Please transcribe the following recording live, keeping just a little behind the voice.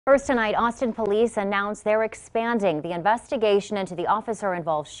First tonight, Austin police announced they're expanding the investigation into the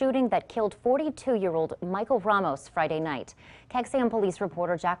officer-involved shooting that killed 42-year-old Michael Ramos Friday night. KXAN police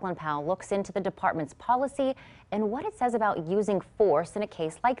reporter Jacqueline Powell looks into the department's policy and what it says about using force in a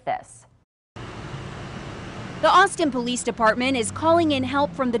case like this. The Austin Police Department is calling in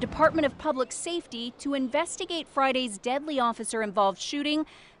help from the Department of Public Safety to investigate Friday's deadly officer-involved shooting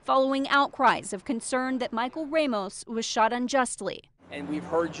following outcries of concern that Michael Ramos was shot unjustly. And we've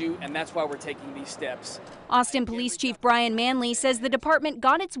heard you, and that's why we're taking these steps. Austin Police Chief Brian Manley says the department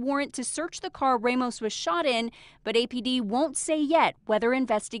got its warrant to search the car Ramos was shot in, but APD won't say yet whether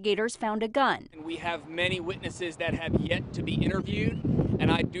investigators found a gun. And we have many witnesses that have yet to be interviewed, and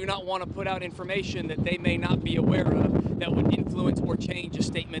I do not want to put out information that they may not be aware of that would influence or change a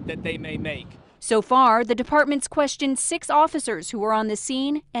statement that they may make. So far, the department's questioned 6 officers who were on the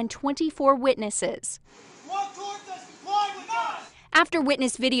scene and 24 witnesses. After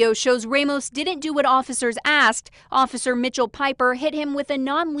witness video shows Ramos didn't do what officers asked, Officer Mitchell Piper hit him with a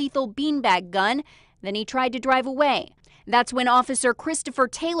non-lethal beanbag gun. Then he tried to drive away. That's when Officer Christopher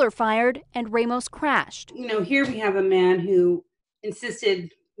Taylor fired and Ramos crashed. Here we have a man who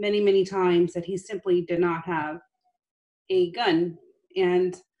insisted many times that he simply did not have a gun.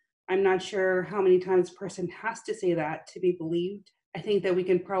 And I'm not sure how many times a person has to say that to be believed. I think that we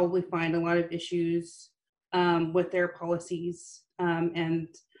can probably find a lot of issues with their policies and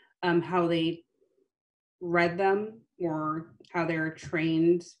how they read them or how they're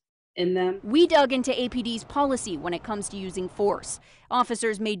trained in them. We dug into APD's policy when it comes to using force.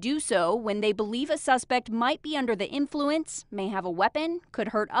 Officers may do so when they believe a suspect might be under the influence, may have a weapon, could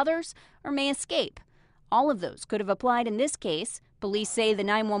hurt others, or may escape. All of those could have applied in this case. Police say the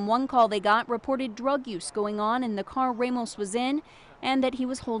 911 call they got reported drug use going on in the car Ramos was in and that he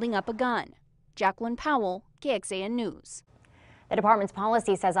was holding up a gun. Jacqueline Powell, KXAN News. The department's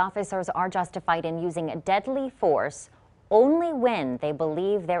policy says officers are justified in using deadly force only when they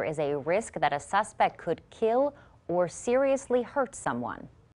believe there is a risk that a suspect could kill or seriously hurt someone.